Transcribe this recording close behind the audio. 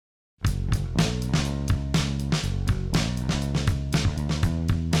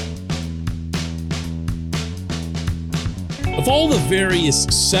Of all the various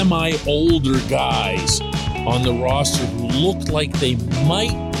semi-older guys on the roster who looked like they might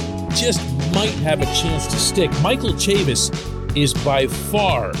have a chance to stick, Michael Chavis is by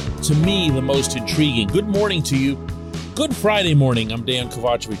far, to me, the most intriguing. Good morning to you. Good Friday morning. I'm Dan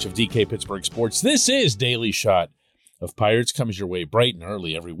Kovacevic of DK Pittsburgh Sports. This is Daily Shot of Pirates. Comes your way bright and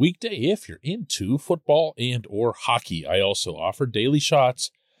early every weekday if you're into football and or hockey. I also offer daily shots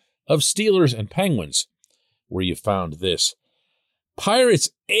of Steelers and Penguins, where you found this. Pirates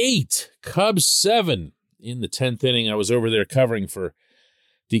 8, Cubs 7 in the 10th inning. I was over there covering for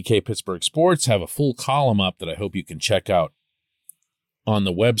DK Pittsburgh Sports. Have a full column up that I hope you can check out on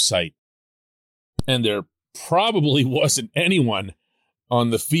the website. And there probably wasn't anyone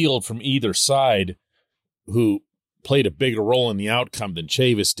on the field from either side who played a bigger role in the outcome than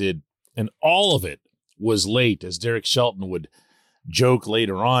Chavis did. And all of it was late, as Derek Shelton would joke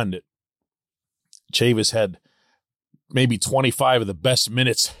later on that Chavis had maybe 25 of the best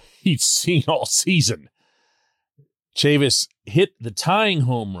minutes he'd seen all season. Chavis hit the tying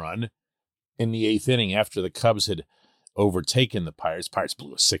home run in the 8th inning after the Cubs had overtaken the Pirates. Pirates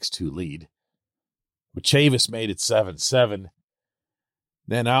blew a 6-2 lead. But Chavis made it 7-7.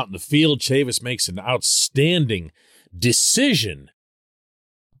 Then out in the field, Chavis makes an outstanding decision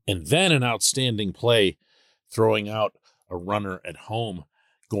and then an outstanding play, throwing out a runner at home,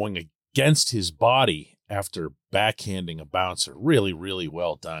 going against his body after backhanding a bouncer. Really, really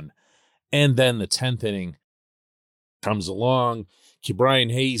well done. And then the 10th inning comes along. Brian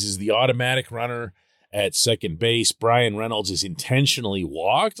Hayes is the automatic runner at second base. Brian Reynolds is intentionally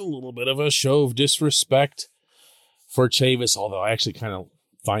walked. A little bit of a show of disrespect for Chavis, although I actually kind of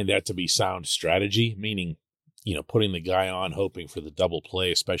find that to be sound strategy, meaning, putting the guy on, hoping for the double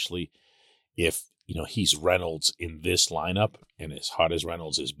play, especially if, he's Reynolds in this lineup and as hot as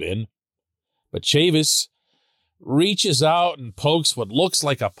Reynolds has been. But Chavis reaches out and pokes what looks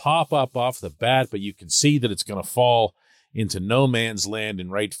like a pop-up off the bat, but you can see that it's going to fall into no man's land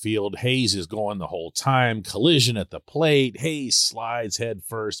in right field. Hayes is going the whole time. Collision at the plate. Hayes slides head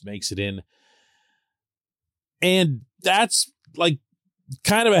first, makes it in. And that's like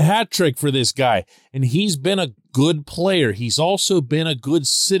kind of a hat trick for this guy. And he's been a good player. He's also been a good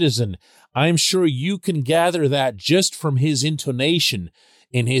citizen. I'm sure you can gather that just from his intonation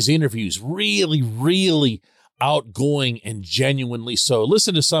in his interviews. Really, really outgoing and genuinely so.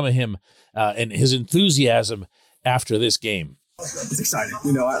 Listen to some of him and his enthusiasm after this game. It's exciting.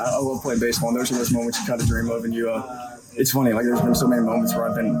 I love playing baseball, and those are those moments you kind of dream of, and it's funny, like there's been so many moments where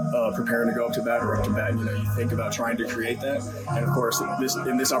I've been preparing to go up to bat or up to bat, you think about trying to create that. And of course,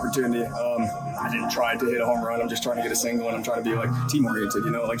 in this opportunity, I didn't try to hit a home run. I'm just trying to get a single, and I'm trying to be like team oriented,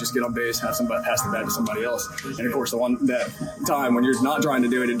 just get on base, have somebody pass the bat to somebody else. And of course, that time when you're not trying to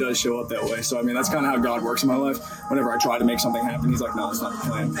do it, it does show up that way. So, that's kind of how God works in my life. Whenever I try to make something happen, he's like, no, it's not the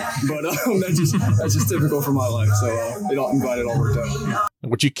plan. But that's just typical for my life. So I'm glad it all worked out.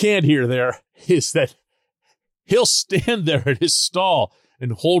 What you can't hear there is that he'll stand there at his stall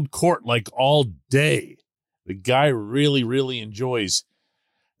and hold court like all day. The guy really, really enjoys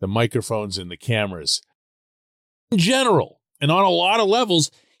the microphones and the cameras. In general, and on a lot of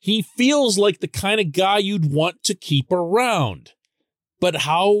levels, he feels like the kind of guy you'd want to keep around. But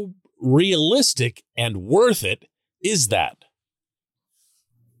how realistic and worth it is that?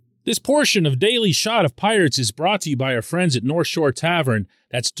 This portion of Daily Shot of Pirates is brought to you by our friends at North Shore Tavern.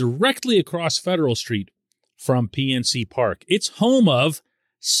 That's directly across Federal Street from PNC Park. It's home of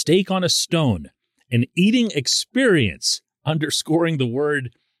Steak on a Stone, an eating experience, underscoring the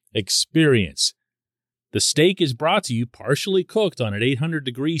word experience. The steak is brought to you partially cooked on an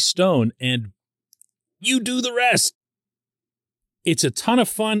 800-degree stone, and you do the rest. It's a ton of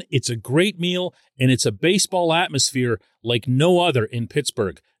fun, it's a great meal, and it's a baseball atmosphere like no other in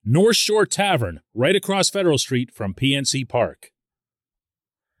Pittsburgh. North Shore Tavern, right across Federal Street from PNC Park.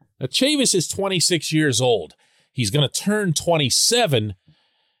 Now, Chavis is 26 years old. He's going to turn 27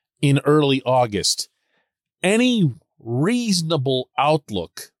 in early August. Any reasonable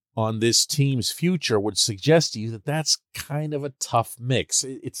outlook on this team's future would suggest to you that that's kind of a tough mix.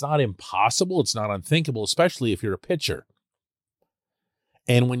 It's not impossible. It's not unthinkable, especially if you're a pitcher.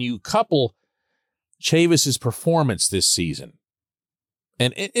 And when you couple Chavis's performance this season,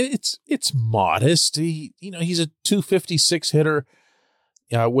 and it's modest. He's a .256 hitter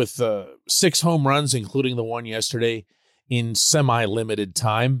with 6 home runs, including the one yesterday, in semi-limited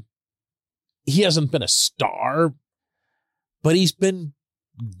time. He hasn't been a star, but he's been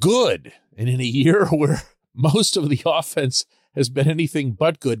good. And in a year where most of the offense has been anything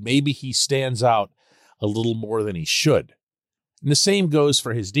but good, maybe he stands out a little more than he should. And the same goes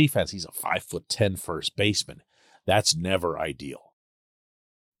for his defense. He's a 5'10" first baseman. That's never ideal.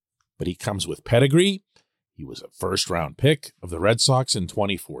 But he comes with pedigree. He was a first-round pick of the Red Sox in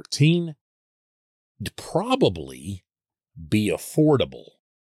 2014. He'd probably be affordable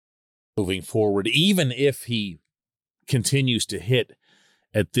moving forward, even if he continues to hit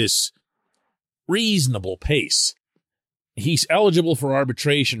at this reasonable pace. He's eligible for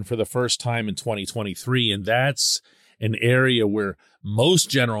arbitration for the first time in 2023, and that's an area where most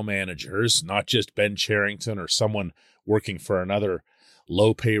general managers, not just Ben Cherington or someone working for another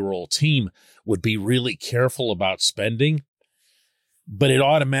low payroll team, would be really careful about spending. But it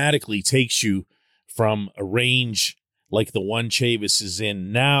automatically takes you from a range like the one Chavis is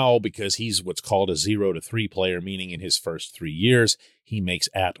in now, because he's what's called a 0 to 3 player, meaning in his first 3 years, he makes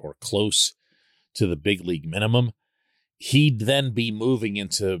at or close to the big league minimum. He'd then be moving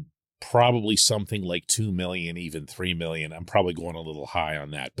into probably something like $2 million, even $3 million. I'm probably going a little high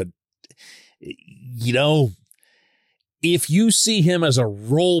on that. But, you know, if you see him as a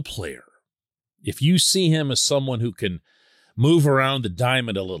role player, if you see him as someone who can move around the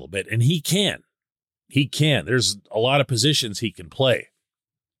diamond a little bit, and he can. There's a lot of positions he can play.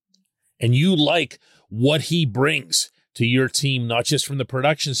 And you like what he brings to your team, not just from the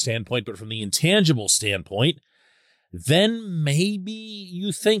production standpoint, but from the intangible standpoint, then maybe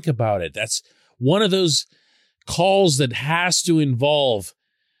you think about it. That's one of those calls that has to involve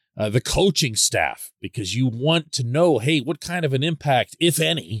the coaching staff, because you want to know, hey, what kind of an impact, if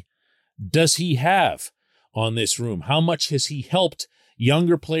any, does he have on this room? How much has he helped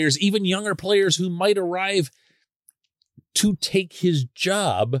younger players, even younger players who might arrive to take his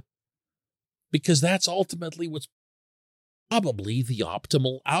job, because that's ultimately what's probably the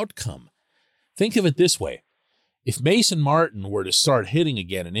optimal outcome. Think of it this way. If Mason Martin were to start hitting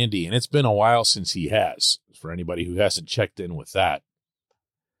again in Indy, and it's been a while since he has, for anybody who hasn't checked in with that,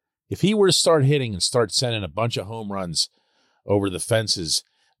 if he were to start hitting and start sending a bunch of home runs over the fences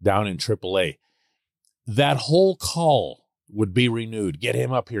down in AAA, that whole call would be renewed. Get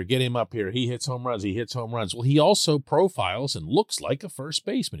him up here. He hits home runs. Well, he also profiles and looks like a first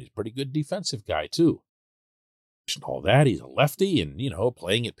baseman. He's a pretty good defensive guy, too. And all that, he's a lefty, and,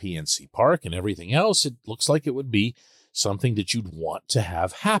 playing at PNC Park and everything else, it looks like it would be something that you'd want to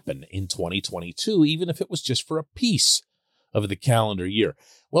have happen in 2022, even if it was just for a piece of the calendar year.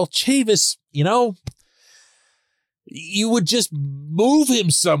 Well, Chavis, you would just move him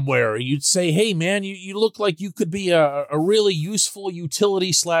somewhere. You'd say, hey, man, you look like you could be a really useful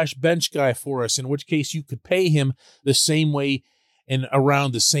utility / bench guy for us, in which case you could pay him the same way and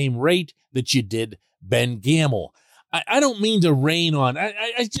around the same rate that you did Ben Gamel. I don't mean to rain on.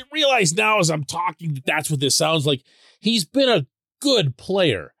 I realize now as I'm talking that that's what this sounds like. He's been a good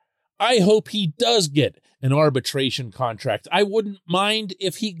player. I hope he does get an arbitration contract. I wouldn't mind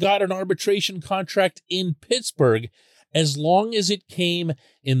if he got an arbitration contract in Pittsburgh, as long as it came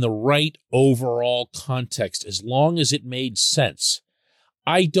in the right overall context, as long as it made sense.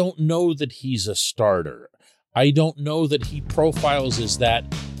 I don't know that he's a starter. I don't know that he profiles as that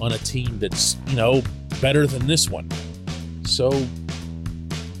on a team that's, better than this one. So,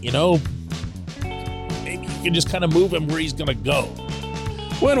 maybe you can just kind of move him where he's going to go.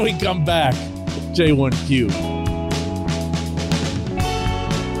 When we come back, J1Q.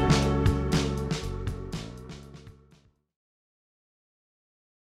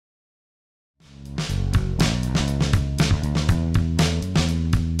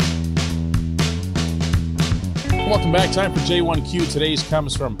 Welcome back. Time for J1Q. Today's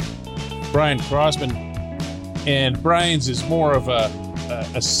comes from Brian Crossman. And Brian's is more of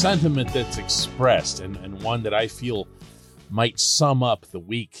a sentiment that's expressed, and one that I feel might sum up the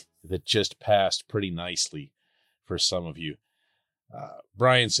week that just passed pretty nicely for some of you.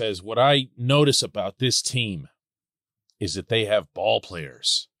 Brian says, what I notice about this team is that they have ball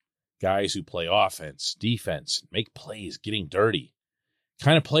players, guys who play offense, defense, make plays, getting dirty,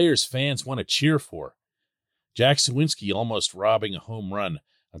 kind of players fans want to cheer for. Jack Suwinski almost robbing a home run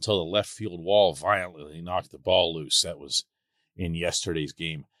until the left field wall violently knocked the ball loose. That was in yesterday's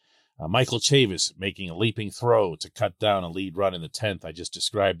game. Michael Chavis making a leaping throw to cut down a lead run in the 10th. I just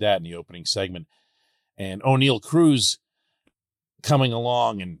described that in the opening segment. And O'Neal Cruz coming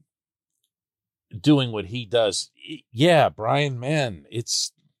along and doing what he does. Yeah, Brian, man,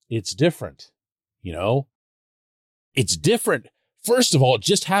 it's different, It's different. First of all,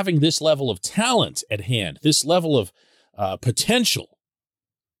 just having this level of talent at hand, this level of potential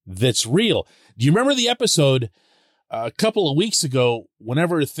that's real. Do you remember the episode a couple of weeks ago,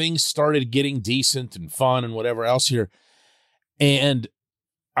 whenever things started getting decent and fun and whatever else here, and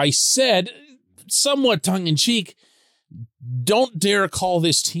I said, somewhat tongue-in-cheek, don't dare call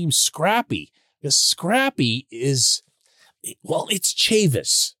this team scrappy, Because Scrappy is, well, it's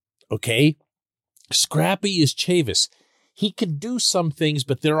Chavis, okay? Scrappy is Chavis. He can do some things,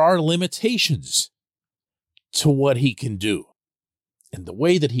 but there are limitations to what he can do. And the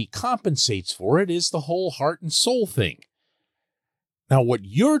way that he compensates for it is the whole heart and soul thing. Now, what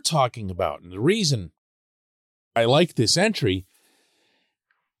you're talking about, and the reason I like this entry,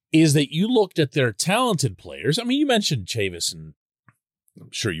 is that you looked at their talented players. I mean, you mentioned Chavis, and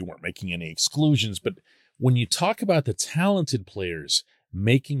I'm sure you weren't making any exclusions, but when you talk about the talented players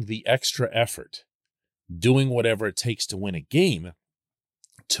making the extra effort, doing whatever it takes to win a game,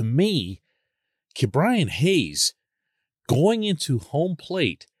 to me, Ke'Bryan Hayes going into home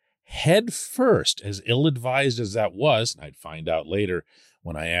plate head first, as ill-advised as that was, and I'd find out later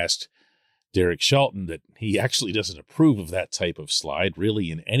when I asked Derek Shelton that he actually doesn't approve of that type of slide,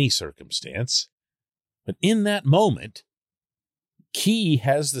 really in any circumstance. But in that moment, Key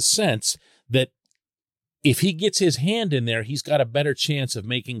has the sense that if he gets his hand in there, he's got a better chance of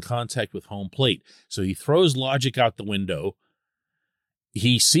making contact with home plate. So he throws logic out the window.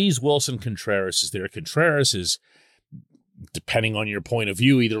 He sees Wilson Contreras is there. Contreras is, depending on your point of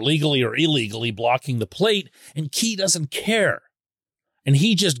view, either legally or illegally blocking the plate, and Key doesn't care. And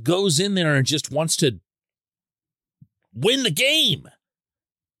he just goes in there and just wants to win the game.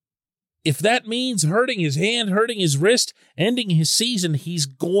 If that means hurting his hand, hurting his wrist, ending his season, he's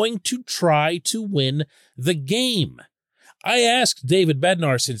going to try to win the game. I asked David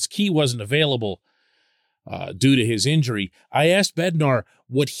Bednar, since Key wasn't available due to his injury, I asked Bednar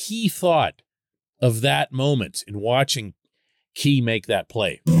what he thought of that moment in watching Key make that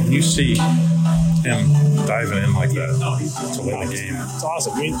play. When you see him diving in like that to win the game, it's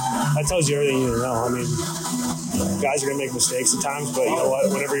awesome. I mean, that tells you everything you need to know. I mean, guys are going to make mistakes at times, but you know what?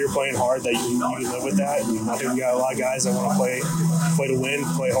 Whenever you're playing hard, that you live with that. And I think we got a lot of guys that want to play to win,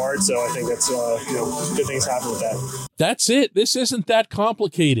 play hard. So I think that's good things happen with that. That's it. This isn't that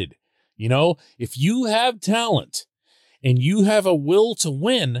complicated. You know, if you have talent and you have a will to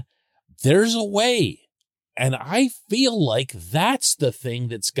win, there's a way. And I feel like that's the thing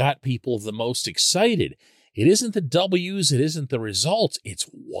that's got people the most excited. It isn't the W's, it isn't the results. It's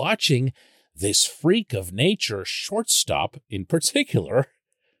watching this freak of nature, shortstop in particular,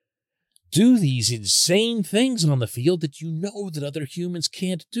 do these insane things on the field that you know that other humans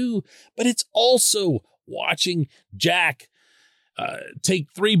can't do. But it's also watching Jack take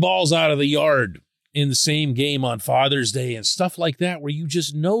 3 balls out of the yard in the same game on Father's Day and stuff like that, where you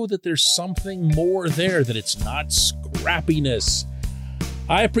just know that there's something more there, that it's not scrappiness.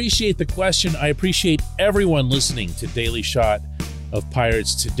 I appreciate the question. I appreciate everyone listening to Daily Shot of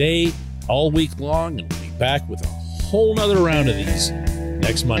Pirates today, all week long, and we'll be back with a whole nother round of these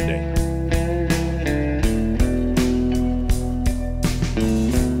next Monday.